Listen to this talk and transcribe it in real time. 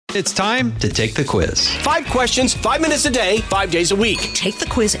It's time to take the quiz. 5 questions, 5 minutes a day, 5 days a week. Take the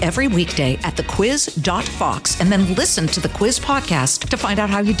quiz every weekday at thequiz.fox and then listen to the quiz podcast to find out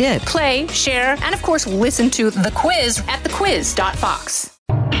how you did. Play, share, and of course, listen to the quiz at thequiz.fox.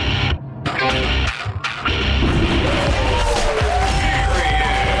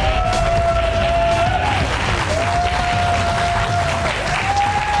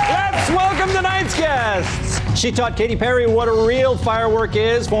 Let's welcome tonight's guests. She taught Katy Perry what a real firework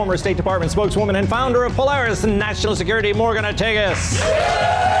is. Former State Department spokeswoman and founder of Polaris National Security, Morgan Ortagus.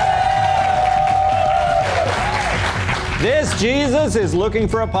 This Jesus is looking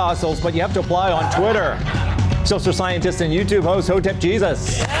for apostles, but you have to apply on Twitter. Social scientist and YouTube host Hotep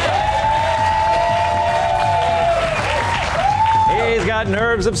Jesus. He's got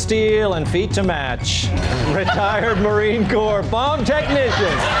nerves of steel and feet to match. Retired Marine Corps bomb technician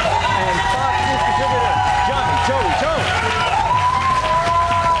and Fox News contributor Johnny Joey.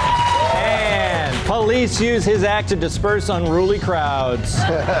 And police use his act to disperse unruly crowds.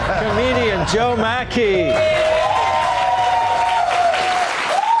 Comedian Joe Mackey.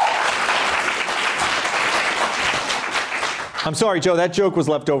 I'm sorry, Joe, that joke was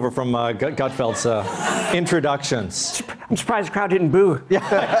left over from Gutfeld's introductions. I'm surprised the crowd didn't boo.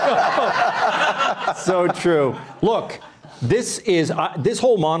 Yeah, so true. Look, this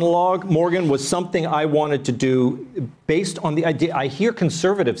whole monologue, Morgan, was something I wanted to do based on the idea. I hear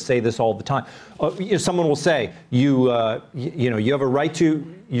conservatives say this all the time. Someone will say, you have a right to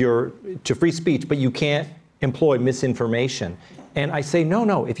free speech, but you can't employ misinformation. And I say,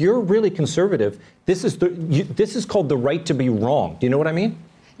 no. If you're really conservative, this is called the right to be wrong. Do you know what I mean?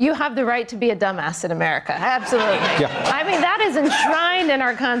 You have the right to be a dumbass in America. Absolutely. Yeah. I mean, that is enshrined in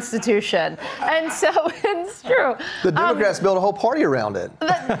our Constitution. And so it's true. The Democrats built a whole party around it. Do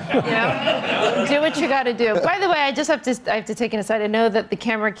what you got to do. By the way, I have to take an aside. I know that the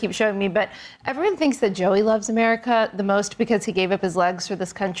camera keeps showing me, but everyone thinks that Joey loves America the most because he gave up his legs for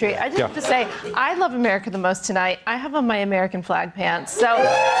this country. I just have to say, I love America the most tonight. I have on my American flag pants. So,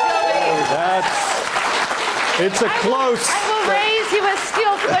 it's a close. I will raise you a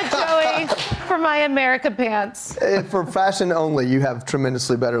steel foot, Joey, for my America pants. For fashion only, you have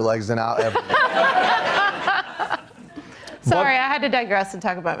tremendously better legs than I'll ever. Sorry, I had to digress and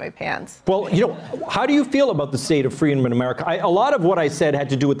talk about my pants. Well, how do you feel about the state of freedom in America? A lot of what I said had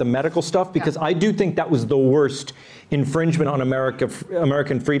to do with the medical stuff, because I do think that was the worst infringement on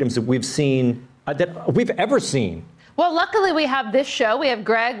American freedoms that we've seen, that we've ever seen. Well, luckily we have this show. We have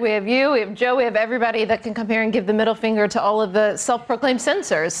Greg, we have you, we have Joe, we have everybody that can come here and give the middle finger to all of the self-proclaimed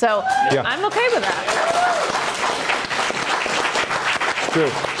censors. So I'm okay with that. True.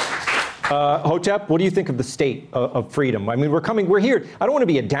 Hotep, what do you think of the state of freedom? I mean, we're here. I don't want to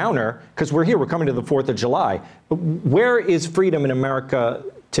be a downer, because we're here. We're coming to the 4th of July. But where is freedom in America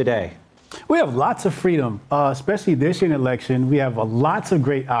today? We have lots of freedom, especially this year in election. We have lots of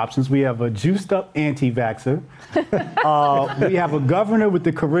great options. We have a juiced-up anti-vaxxer. We have a governor with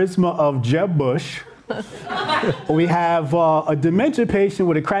the charisma of Jeb Bush. We have a dementia patient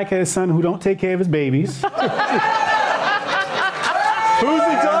with a crackhead son who don't take care of his babies. Who's he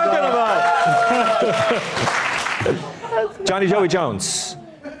talking about? Johnny Joey Jones.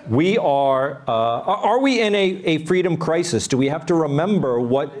 We are we in a freedom crisis? Do we have to remember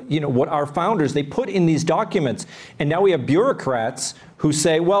what our founders, they put in these documents? And now we have bureaucrats who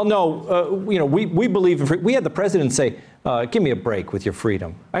say, well, no, we believe in freedom. We had the president say, give me a break with your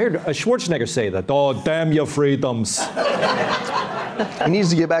freedom. I heard Schwarzenegger say that, oh, damn your freedoms. He needs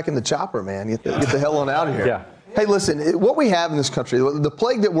to get back in the chopper, man. Get the hell on out of here. Yeah. Hey, listen, what we have in this country, the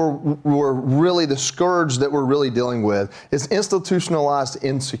plague that we're really, the scourge that we're really dealing with is institutionalized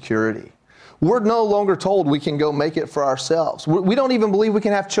insecurity. We're no longer told we can go make it for ourselves. We don't even believe we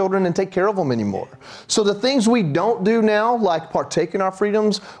can have children and take care of them anymore. So the things we don't do now, like partake in our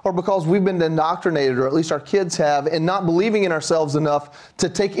freedoms, are because we've been indoctrinated, or at least our kids have, in not believing in ourselves enough to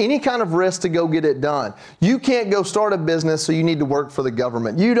take any kind of risk to go get it done. You can't go start a business, so you need to work for the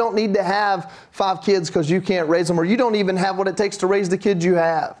government. You don't need to have 5 kids because you can't raise them, or you don't even have what it takes to raise the kids you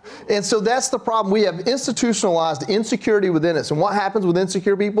have. And so that's the problem. We have institutionalized insecurity within us. And what happens with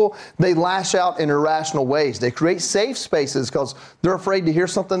insecure people? They lash out in irrational ways. They create safe spaces because they're afraid to hear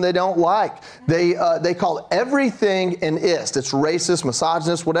something they don't like. They call everything an ist. It's racist,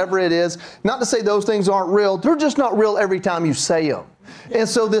 misogynist, whatever it is. Not to say those things aren't real. They're just not real every time you say them. And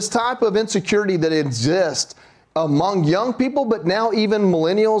so this type of insecurity that exists among young people, but now even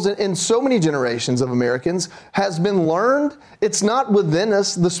millennials and so many generations of Americans has been learned. It's not within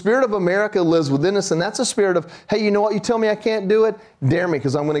us. The spirit of America lives within us, and that's a spirit of, hey, you know what? You tell me I can't do it? Dare me,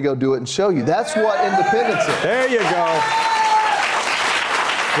 because I'm going to go do it and show you. That's what independence is. There you go.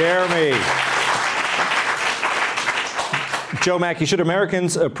 Jeremy. Joe Mackey, should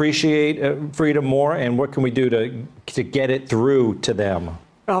Americans appreciate freedom more, and what can we do to get it through to them?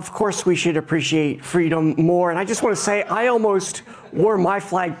 Of course, we should appreciate freedom more. And I just want to say, I almost wore my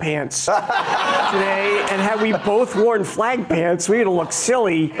flag pants today. And had we both worn flag pants, we'd have looked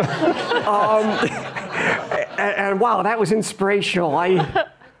silly. And wow, that was inspirational.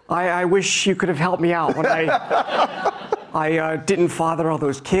 I wish you could have helped me out when I didn't father all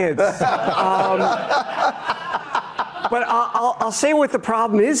those kids. But I'll say what the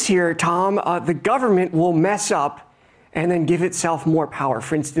problem is here, Tom. The government will mess up and then give itself more power.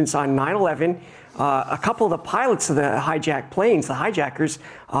 For instance, on 9/11, a couple of the pilots of the hijacked planes, the hijackers,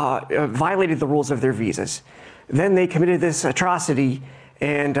 violated the rules of their visas. Then they committed this atrocity,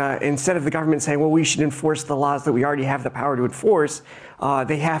 and instead of the government saying, well, we should enforce the laws that we already have the power to enforce,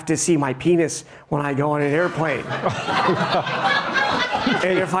 they have to see my penis when I go on an airplane.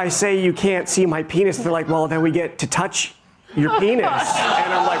 And if I say you can't see my penis, they're like, well, then we get to touch your penis.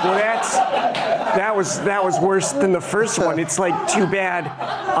 And I'm like, well, that was worse than the first one. It's like two bad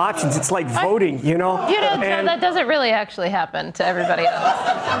options. It's like voting, you know? That doesn't really actually happen to everybody else.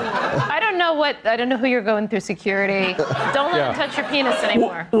 I don't know who you're going through security. Don't let them touch your penis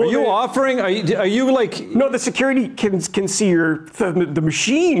anymore. Are you offering? Are you like? No, the security can see the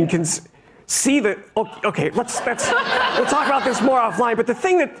machine can see that. Okay, let's we'll talk about this more offline. But the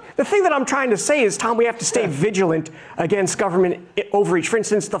thing that I'm trying to say is, Tom, we have to stay vigilant against government overreach. For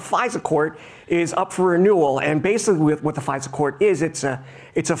instance, the FISA court is up for renewal, and basically what the FISA court is, it's a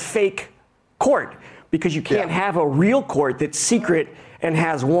fake court, because you can't have a real court that's secret and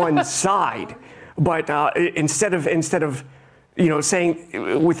has one side. But instead of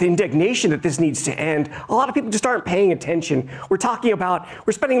saying with indignation that this needs to end, a lot of people just aren't paying attention. We're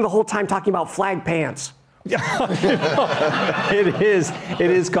spending the whole time talking about flag pants. It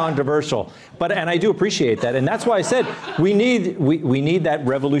is controversial, and I do appreciate that, and that's why I said we need that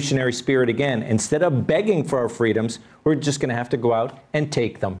revolutionary spirit again. Instead of begging for our freedoms, we're just going to have to go out and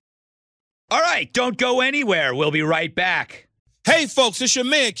take them. All right, don't go anywhere. We'll be right back. Hey, folks, it's your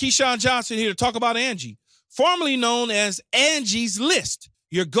man Keyshawn Johnson here to talk about Angie, formerly known as Angie's List,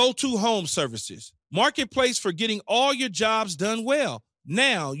 your go-to home services marketplace for getting all your jobs done well.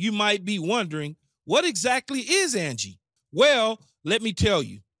 Now you might be wondering, what exactly is Angie? Well, let me tell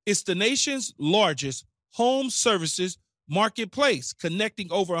you, it's the nation's largest home services marketplace,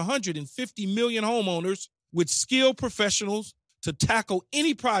 connecting over 150 million homeowners with skilled professionals to tackle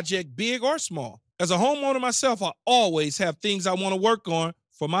any project, big or small. As a homeowner myself, I always have things I want to work on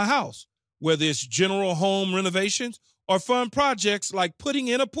for my house, whether it's general home renovations or fun projects like putting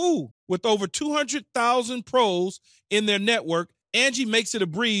in a pool. With over 200,000 pros in their network, Angie makes it a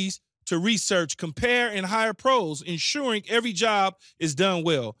breeze to research, compare, and hire pros, ensuring every job is done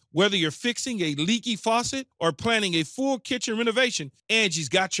well. Whether you're fixing a leaky faucet or planning a full kitchen renovation, Angie's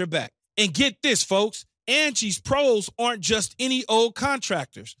got your back. And get this, folks, Angie's pros aren't just any old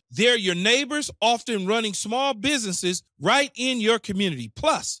contractors. They're your neighbors, often running small businesses right in your community.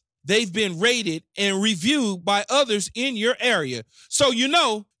 Plus, they've been rated and reviewed by others in your area, so you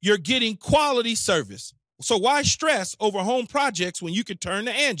know you're getting quality service. So why stress over home projects when you can turn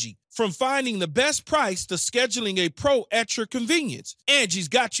to Angie? From finding the best price to scheduling a pro at your convenience, Angie's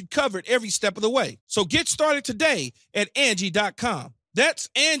got you covered every step of the way. So get started today at Angie.com. That's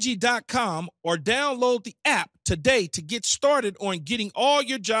Angie.com, or download the app today to get started on getting all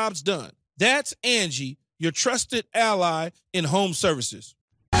your jobs done. That's Angie, your trusted ally in home services.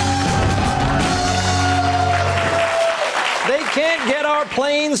 They can't get our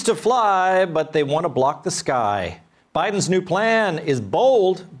planes to fly, but they want to block the sky. Biden's new plan is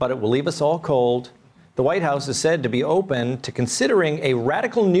bold, but it will leave us all cold. The White House is said to be open to considering a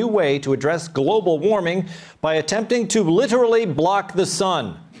radical new way to address global warming by attempting to literally block the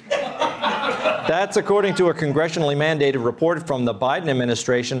sun. That's according to a congressionally mandated report from the Biden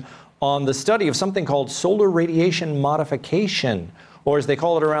administration on the study of something called solar radiation modification, or as they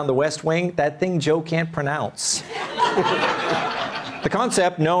call it around the West Wing, that thing Joe can't pronounce. The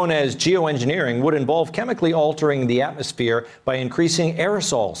concept, known as geoengineering, would involve chemically altering the atmosphere by increasing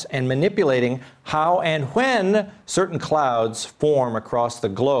aerosols and manipulating how and when certain clouds form across the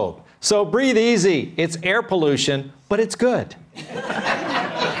globe. So breathe easy. It's air pollution, but it's good.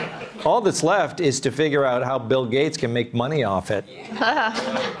 All that's left is to figure out how Bill Gates can make money off it.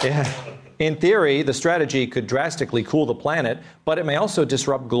 Yeah. In theory, the strategy could drastically cool the planet, but it may also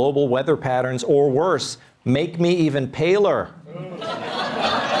disrupt global weather patterns, or worse, make me even paler. Look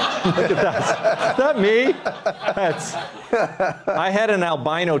at that. Is that me? I had an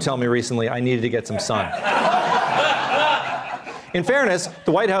albino tell me recently I needed to get some sun. In fairness,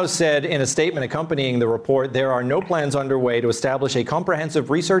 the White House said in a statement accompanying the report, there are no plans underway to establish a comprehensive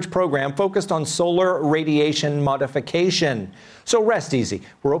research program focused on solar radiation modification. So rest easy.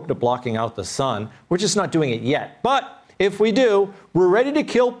 We're open to blocking out the sun. We're just not doing it yet. But if we do, we're ready to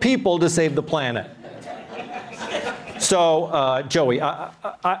kill people to save the planet. So, Joey,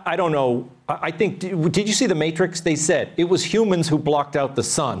 I don't know. I think, did you see The Matrix? They said it was humans who blocked out the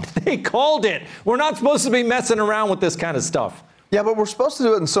sun. They called it. We're not supposed to be messing around with this kind of stuff. Yeah, but we're supposed to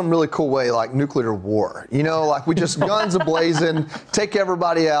do it in some really cool way, like nuclear war. You know, like we just guns a-blazing, take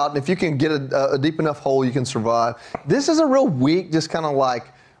everybody out, and if you can get a deep enough hole, you can survive. This is a real weak, just kind of like,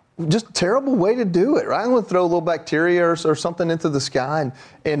 just terrible way to do it, right? I'm going to throw a little bacteria or something into the sky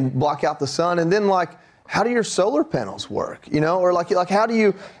and block out the sun, and then like, how do your solar panels work? You know, or like how do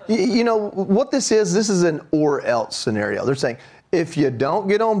you know, what this is an or else scenario. They're saying if you don't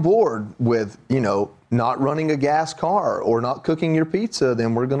get on board with, you know, not running a gas car or not cooking your pizza,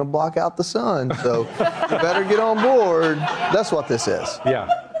 then we're going to block out the sun. So you better get on board. That's what this is. Yeah.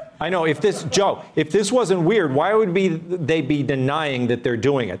 I know. If this wasn't weird, why would they be denying that they're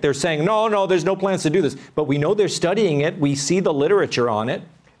doing it? They're saying, no, there's no plans to do this. But we know they're studying it. We see the literature on it.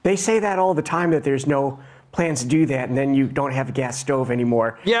 They say that all the time, that there's no plans to do that, and then you don't have a gas stove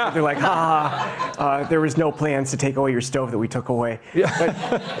anymore. Yeah. They're like, there was no plans to take away your stove that we took away. Yeah.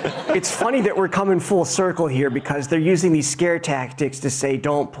 But it's funny that we're coming full circle here, because they're using these scare tactics to say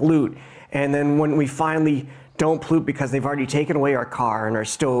don't pollute. And then when we finally don't pollute because they've already taken away our car and our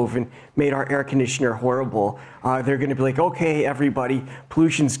stove and made our air conditioner horrible, they're going to be like, okay, everybody,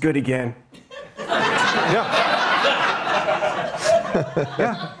 pollution's good again. Yeah.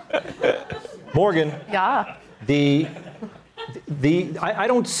 Yeah. Morgan. Yeah. I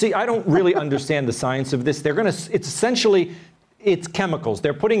don't really understand the science of this. It's chemicals.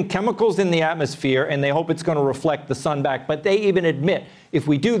 They're putting chemicals in the atmosphere and they hope it's going to reflect the sun back. But they even admit, if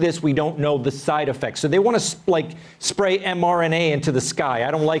we do this, we don't know the side effects. So they want to spray mRNA into the sky.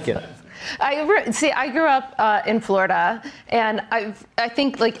 I don't like it. I grew up in Florida, and I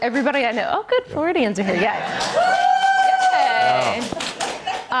think like everybody I know. Oh, good, Floridians are here. Yay! Wow.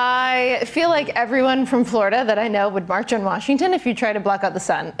 I feel like everyone from Florida that I know would march on Washington if you try to block out the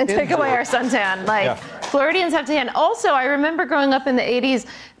sun and take away our suntan. Like, Floridians have to. And also, I remember growing up in the 80s,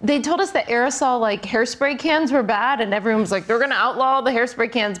 they told us that aerosol, like hairspray cans, were bad, and everyone was like, they're going to outlaw the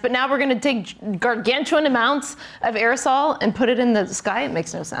hairspray cans. But now we're going to take gargantuan amounts of aerosol and put it in the sky. It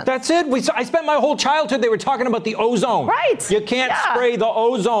makes no sense. That's it. I spent my whole childhood, they were talking about the ozone. Right. You can't spray the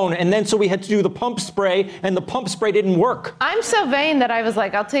ozone. And then so we had to do the pump spray, and the pump spray didn't work. I'm so vain that I was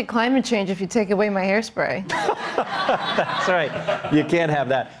like, I'll take climate change if you take away my hairspray. That's right. You can't have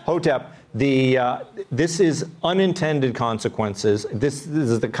that. Hotep, this is unintended consequences. This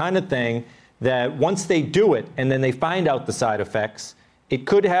is the kind of thing that once they do it and then they find out the side effects, it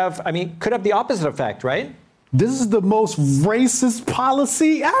could have the opposite effect, right? This is the most racist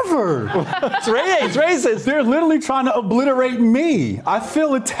policy ever. It's racist. They're literally trying to obliterate me. I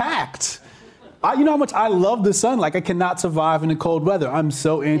feel attacked. You know how much I love the sun? Like, I cannot survive in the cold weather. I'm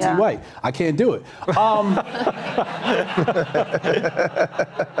so anti-white. Yeah. I can't do it.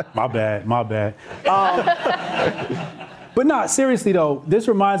 My bad. But no, seriously though, this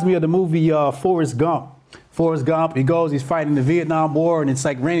reminds me of the movie Forrest Gump. Forrest Gump, he's fighting the Vietnam War, and it's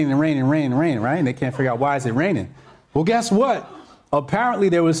like raining, right? And they can't figure out why is it raining. Well, guess what? Apparently,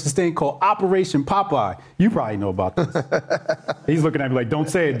 there was this thing called Operation Popeye. You probably know about this. He's looking at me like, don't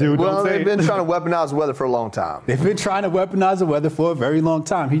say it, dude. Well, don't say they've been trying to weaponize the weather for a long time. They've been trying to weaponize the weather for a very long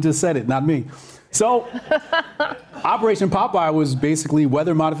time. He just said it, not me. So, Operation Popeye was basically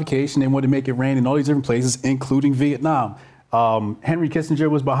weather modification. They wanted to make it rain in all these different places, including Vietnam. Henry Kissinger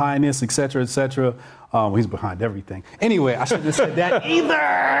was behind this, et cetera, et cetera. He's behind everything. Anyway, I shouldn't have said that either.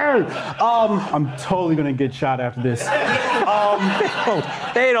 I'm totally going to get shot after this.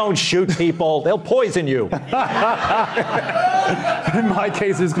 They don't shoot people. They'll poison you. In my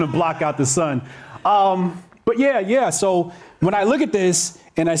case, it's going to block out the sun. But yeah. So when I look at this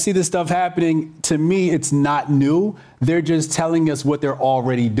and I see this stuff happening, to me, it's not new. They're just telling us what they're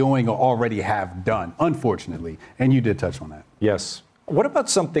already doing or already have done, unfortunately. And you did touch on that. Yes. What about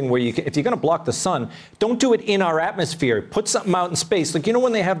something where if you're going to block the sun, don't do it in our atmosphere. Put something out in space. Like, you know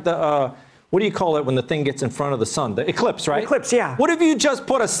when they have the, what do you call it when the thing gets in front of the sun? The eclipse, right? Eclipse, yeah. What if you just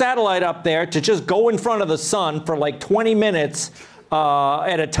put a satellite up there to just go in front of the sun for like 20 minutes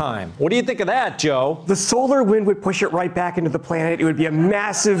at a time? What do you think of that, Joe? The solar wind would push it right back into the planet. It would be a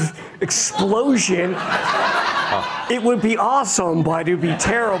massive explosion. It would be awesome, but it would be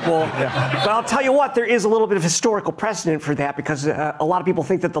terrible. Yeah. But I'll tell you what, there is a little bit of historical precedent for that, because a lot of people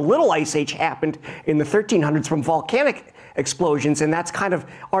think that the Little Ice Age happened in the 1300s from volcanic explosions, and that's kind of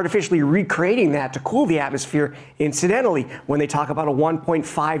artificially recreating that to cool the atmosphere. Incidentally, when they talk about a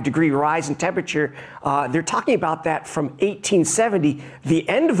 1.5 degree rise in temperature, they're talking about that from 1870, the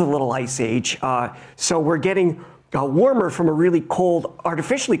end of the Little Ice Age. So we're getting warmer from a really cold,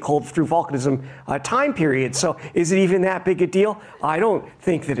 artificially cold through volcanism time period. So is it even that big a deal? I don't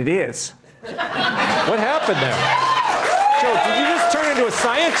think that it is. What happened there? Joe, did you just turn into a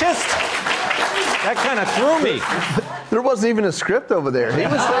scientist? That kind of threw me. There wasn't even a script over there. He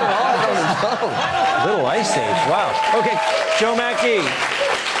was saying all on his own. Little Ice Age, wow. Okay, Joe Mackey,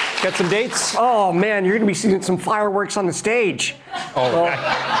 got some dates? Oh man, you're gonna be seeing some fireworks on the stage. Oh,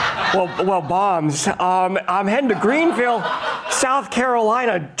 well, bombs. I'm heading to Greenville, South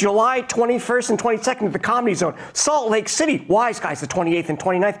Carolina, July 21st and 22nd at the Comedy Zone. Salt Lake City, Wise Guys, the 28th and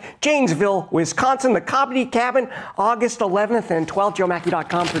 29th. Janesville, Wisconsin, the Comedy Cabin, August 11th and 12th.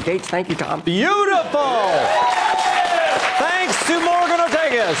 JoeMackey.com for dates. Thank you, Tom. Beautiful. Thanks to Morgan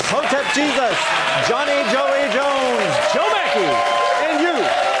Ortegas, Hotep Jesus, Johnny Joey Jones, Joe Mackey, and you,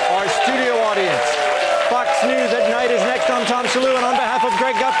 our studio audience. Fox News at Night is next. I'm Tom Shalhoub, and on behalf of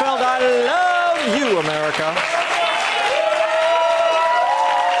Greg Gutfeld, I love you, America.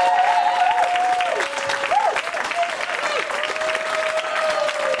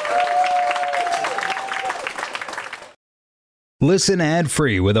 Listen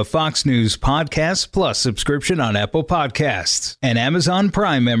ad-free with a Fox News Podcast Plus subscription on Apple Podcasts. And Amazon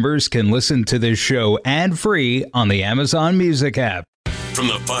Prime members can listen to this show ad-free on the Amazon Music app. From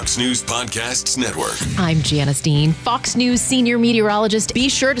the Fox News Podcasts Network. I'm Janice Dean, Fox News senior meteorologist. Be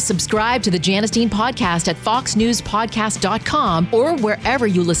sure to subscribe to the Janice Dean podcast at foxnewspodcast.com or wherever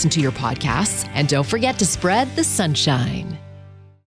you listen to your podcasts. And don't forget to spread the sunshine.